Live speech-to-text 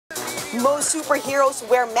Most superheroes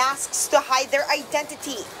wear masks to hide their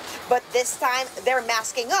identity, but this time they're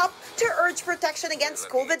masking up to urge protection against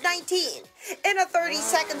COVID-19. In a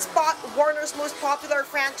 30-second spot, Warner's most popular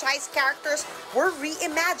franchise characters were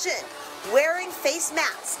reimagined, wearing face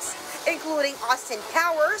masks, including Austin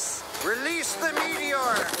Powers, Release the meteor!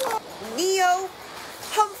 Neo,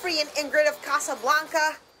 Humphrey and Ingrid of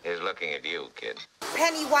Casablanca, He's looking at you, kid.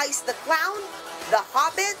 Pennywise the Clown, the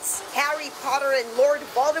Hobbits, Harry Potter and Lord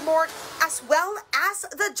Voldemort, as well as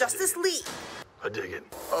the Justice League. I dig it.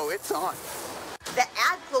 Oh, it's on. The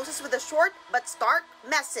ad closes with a short but stark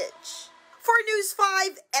message. For News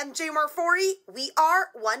 5, MJ Marfori, we are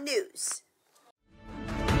One News.